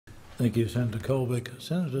Thank you, Senator Colbeck.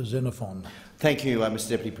 Senator Xenophon. Thank you, Mr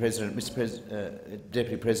Deputy President.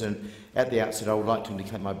 Deputy President, at the outset I would like to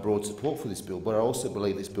indicate my broad support for this bill, but I also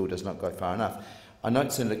believe this bill does not go far enough. I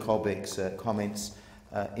note Senator Colbeck's comments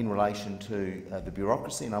in relation to the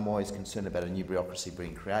bureaucracy, and I'm always concerned about a new bureaucracy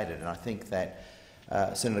being created. And I think that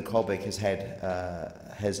Senator Colbeck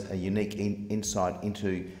has a unique insight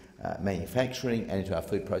into manufacturing and into our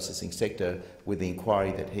food processing sector with the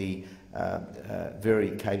inquiry that he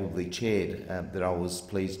very capably chaired that I was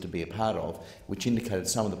pleased to be a part of, which indicated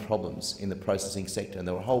some of the problems in the processing sector. And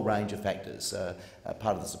there were a whole range of factors,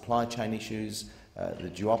 part of the supply chain issues,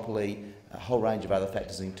 the duopoly, a whole range of other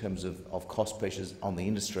factors in terms of cost pressures on the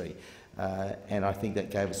industry. And I think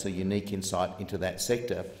that gave us a unique insight into that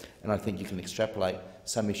sector. And I think you can extrapolate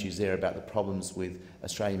some issues there about the problems with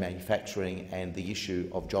Australian manufacturing and the issue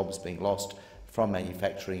of jobs being lost from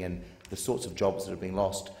manufacturing and the sorts of jobs that are being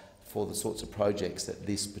lost for the sorts of projects that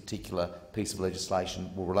this particular piece of legislation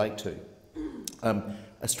will relate to.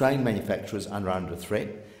 Australian manufacturers are under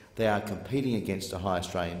threat. They are competing against a high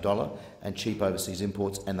Australian dollar and cheap overseas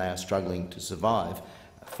imports, and they are struggling to survive.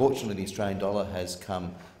 Fortunately, the Australian dollar has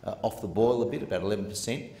come off the boil a bit, about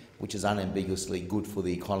 11%, which is unambiguously good for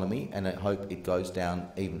the economy, and I hope it goes down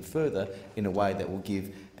even further in a way that will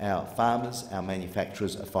give our farmers, our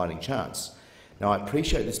manufacturers, a fighting chance. Now, I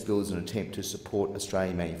appreciate this bill as an attempt to support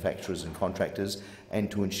Australian manufacturers and contractors and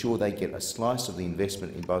to ensure they get a slice of the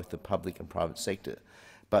investment in both the public and private sector,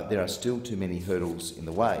 but there are still too many hurdles in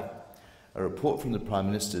the way. A report from the Prime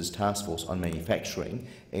Minister's Task Force on Manufacturing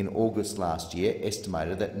in August last year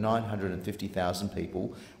estimated that 950,000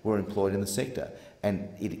 people were employed in the sector, and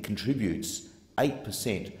it contributes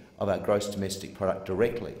 8% of our gross domestic product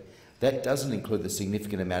directly. That doesn't include the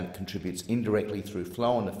significant amount it contributes indirectly through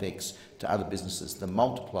flow-on effects to other businesses. The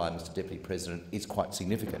multiplier, Mr Deputy President, is quite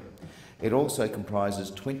significant. It also comprises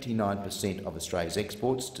 29% of Australia's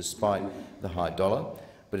exports, despite the high dollar.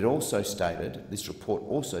 But it also stated, this report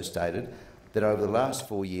also stated, that over the last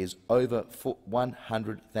 4 years, over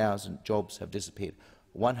 100,000 jobs have disappeared.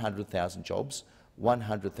 100,000 jobs,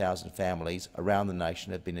 100,000 families around the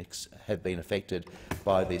nation have been affected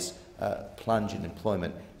by this plunge in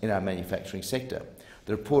employment in our manufacturing sector.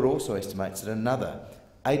 The report also estimates that another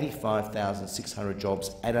 85,600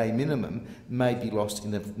 jobs at a minimum may be lost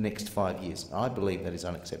in the next 5 years. I believe that is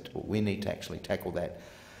unacceptable. We need to actually tackle that.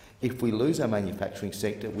 If we lose our manufacturing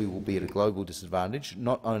sector, we will be at a global disadvantage.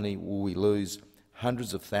 Not only will we lose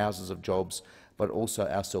hundreds of thousands of jobs, but also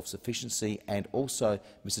our self-sufficiency. And also,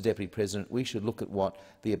 Mr Deputy President, we should look at what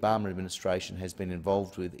the Obama administration has been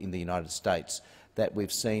involved with in the United States, that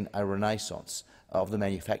we've seen a renaissance of the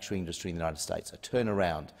manufacturing industry in the United States, a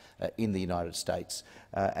turnaround in the United States.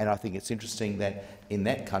 And I think it's interesting that in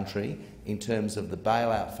that country, in terms of the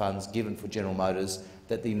bailout funds given for General Motors,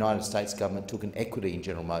 that the United States government took an equity in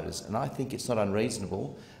General Motors. And I think it's not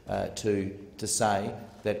unreasonable to say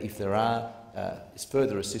that if there are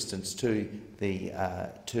further assistance to the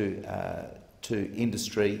to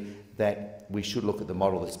industry, that we should look at the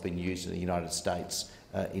model that's been used in the United States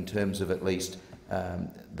in terms of at least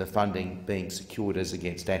the funding being secured as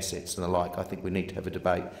against assets and the like. I think we need to have a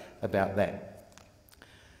debate about that.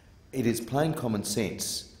 It is plain common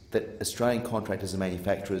sense that Australian contractors and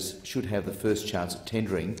manufacturers should have the first chance of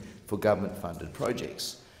tendering for government-funded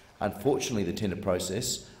projects. Unfortunately, the tender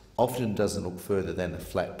process often doesn't look further than the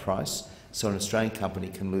flat price, so an Australian company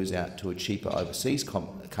can lose out to a cheaper overseas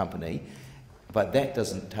company, but that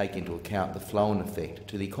doesn't take into account the flow-on effect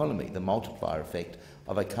to the economy, the multiplier effect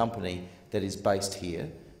of a company that is based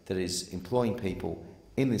here, that is employing people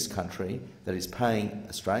in this country, that is paying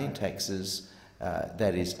Australian taxes,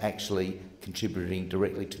 that is actually contributing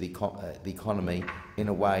directly to the economy in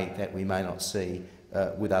a way that we may not see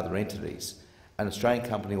with other entities. An Australian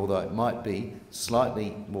company, although it might be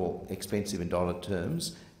slightly more expensive in dollar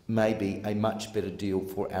terms, may be a much better deal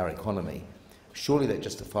for our economy. Surely that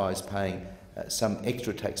justifies paying some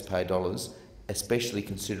extra taxpayer dollars, especially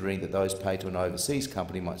considering that those paid to an overseas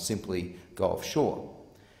company might simply go offshore.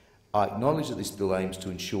 I acknowledge that this bill aims to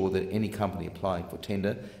ensure that any company applying for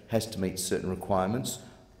tender has to meet certain requirements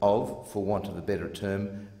of, for want of a better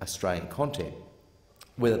term, Australian content,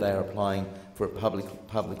 whether they are applying for a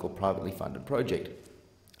public or privately funded project.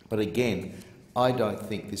 But again, I don't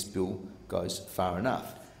think this bill goes far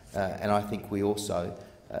enough. And I think we also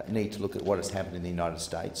need to look at what has happened in the United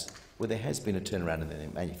States, where there has been a turnaround in the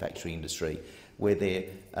manufacturing industry, where there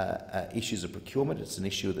are issues of procurement. It's an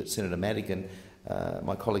issue that Senator Madigan,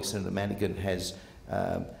 my colleague Senator Madigan, has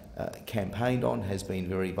campaigned on, has been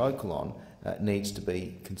very vocal on, needs to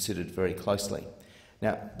be considered very closely.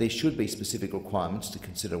 Now, there should be specific requirements to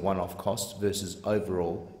consider one-off costs versus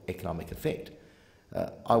overall economic effect.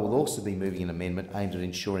 I will also be moving an amendment aimed at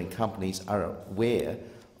ensuring companies are aware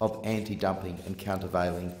of anti-dumping and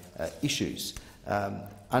countervailing issues.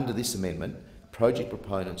 Under this amendment, project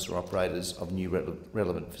proponents or operators of new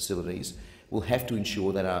relevant facilities will have to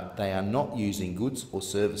ensure that they are not using goods or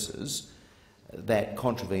services that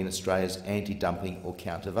contravene Australia's anti-dumping or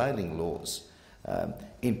countervailing laws.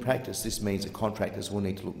 In practice, this means that contractors will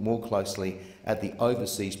need to look more closely at the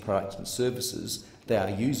overseas products and services they are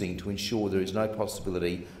using to ensure there is no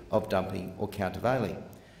possibility of dumping or countervailing.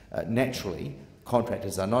 Naturally,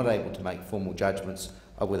 contractors are not able to make formal judgments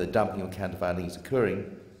of whether dumping or countervailing is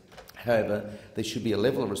occurring. However, there should be a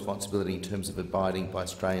level of responsibility in terms of abiding by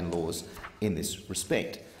Australian laws in this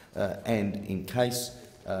respect. And in case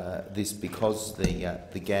because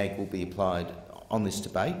the gag will be applied on this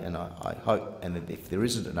debate, and I hope, and if there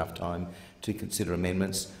isn't enough time to consider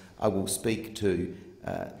amendments, I will speak to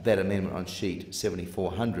that amendment on sheet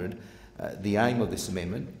 7400. The aim of this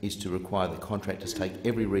amendment is to require that contractors take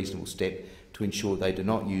every reasonable step to ensure they do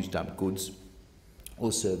not use dumped goods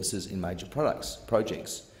or services in major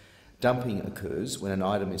projects. Dumping occurs when an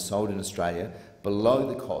item is sold in Australia below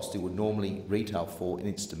the cost it would normally retail for in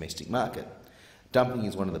its domestic market. Dumping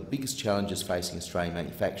is one of the biggest challenges facing Australian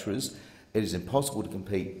manufacturers. It is impossible to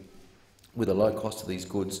compete with the low cost of these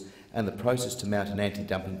goods, and the process to mount an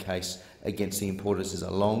anti-dumping case against the importers is a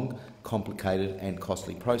long, complicated and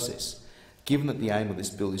costly process. Given that the aim of this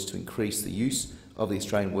bill is to increase the use of the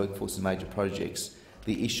Australian workforce in major projects,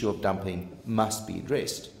 the issue of dumping must be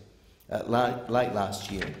addressed. Late last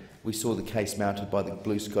year, we saw the case mounted by the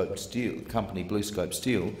company BlueScope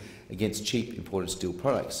Steel against cheap imported steel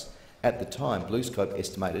products. At the time, BlueScope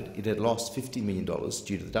estimated it had lost $50 million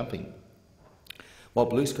due to the dumping. While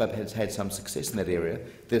BlueScope has had some success in that area,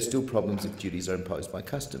 there are still problems if duties are imposed by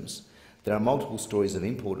customs. There are multiple stories of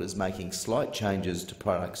importers making slight changes to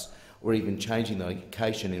products or even changing the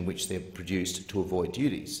location in which they're produced to avoid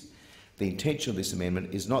duties. The intention of this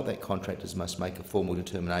amendment is not that contractors must make a formal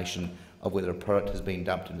determination of whether a product has been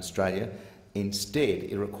dumped in Australia. Instead,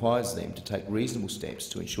 it requires them to take reasonable steps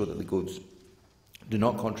to ensure that the goods do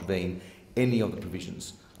not contravene any of the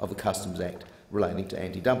provisions of the Customs Act relating to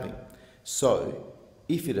anti-dumping. So,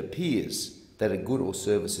 if it appears that a good or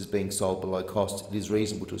service is being sold below cost, it is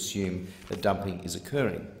reasonable to assume that dumping is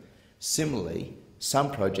occurring. Similarly,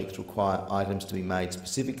 some projects require items to be made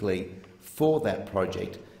specifically for that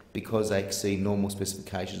project because they exceed normal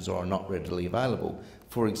specifications or are not readily available,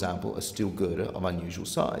 for example, a steel girder of unusual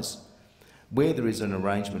size. Where there is an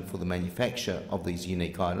arrangement for the manufacture of these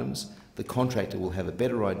unique items, the contractor will have a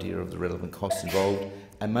better idea of the relevant costs involved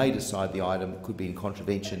and may decide the item could be in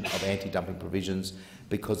contravention of anti-dumping provisions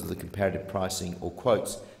because of the comparative pricing or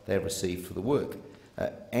quotes they have received for the work.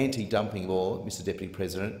 Anti-dumping law, Mr Deputy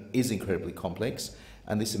President, is incredibly complex,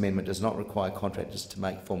 and this amendment does not require contractors to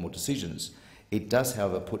make formal decisions. It does,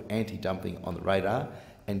 however, put anti-dumping on the radar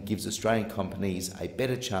and gives Australian companies a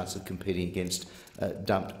better chance of competing against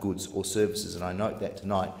dumped goods or services. And I note that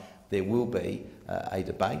tonight there will be a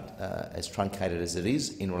debate, as truncated as it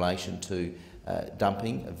is, in relation to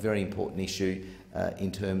dumping, a very important issue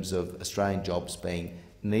in terms of Australian jobs being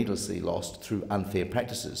needlessly lost through unfair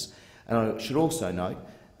practices. And I should also note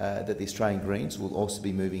that the Australian Greens will also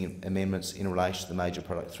be moving amendments in relation to the major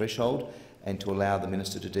product threshold and to allow the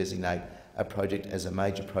Minister to designate a project as a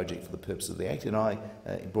major project for the purpose of the Act, and I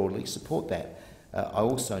broadly support that. I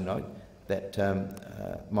also note that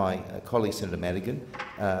my colleague Senator Madigan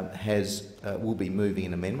will be moving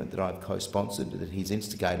an amendment that I've co-sponsored, that he's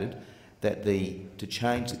instigated, that to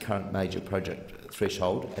change the current major project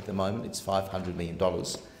threshold. At the moment it's $500 million.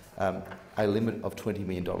 A limit of $20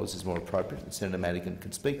 million is more appropriate, and Senator Madigan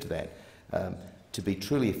can speak to that. To be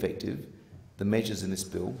truly effective, the measures in this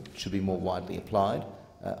bill should be more widely applied.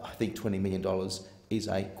 I think $20 million is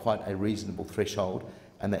quite a reasonable threshold,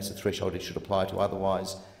 and that's a threshold it should apply to.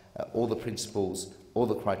 Otherwise, all the principles, all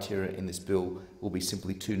the criteria in this bill will be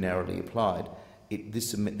simply too narrowly applied.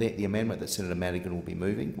 The amendment that Senator Madigan will be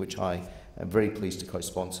moving, which I am very pleased to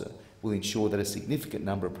co-sponsor, will ensure that a significant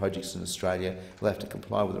number of projects in Australia will have to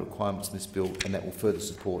comply with the requirements of this bill, and that will further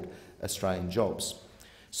support Australian jobs.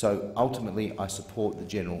 So ultimately, I support the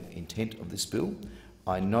general intent of this bill.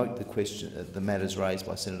 I note the matters raised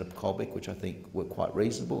by Senator Colbeck, which I think were quite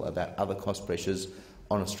reasonable, about other cost pressures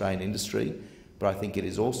on Australian industry, but I think it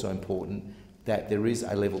is also important that there is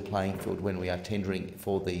a level playing field when we are tendering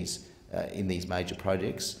for these in these major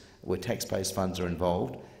projects where taxpayers' funds are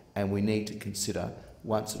involved, and we need to consider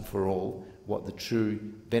once and for all what the true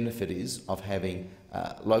benefit is of having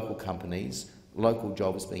local companies, local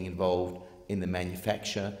jobs being involved in the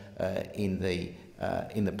manufacture, in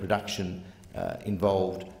the production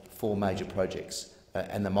involved for major projects,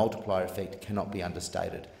 and the multiplier effect cannot be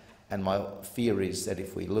understated. And my fear is that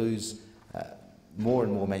if we lose more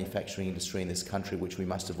and more manufacturing industry in this country, which we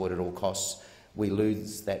must avoid at all costs, we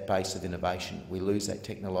lose that base of innovation, we lose that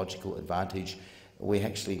technological advantage, we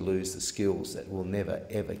actually lose the skills that we'll never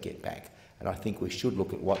ever get back. And I think we should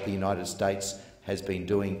look at what the United States has been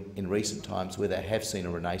doing in recent times, where they have seen a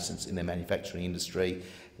renaissance in their manufacturing industry,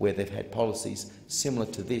 where they've had policies similar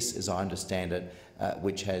to this, as I understand it,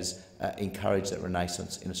 which has encouraged that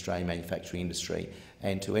renaissance in Australian manufacturing industry.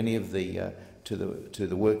 And to any of the to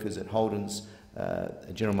the workers at Holden's,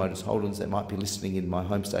 General Motors Holden's, that might be listening in my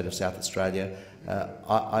home state of South Australia,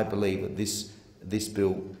 I believe that this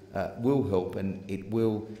bill will help, and it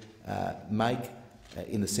will make,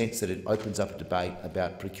 in the sense that it opens up a debate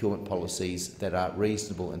about procurement policies that are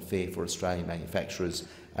reasonable and fair for Australian manufacturers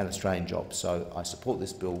and Australian jobs. So I support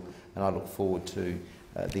this bill, and I look forward to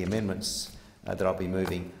the amendments that I'll be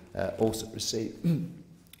moving also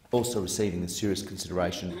receiving the serious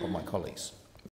consideration of my colleagues.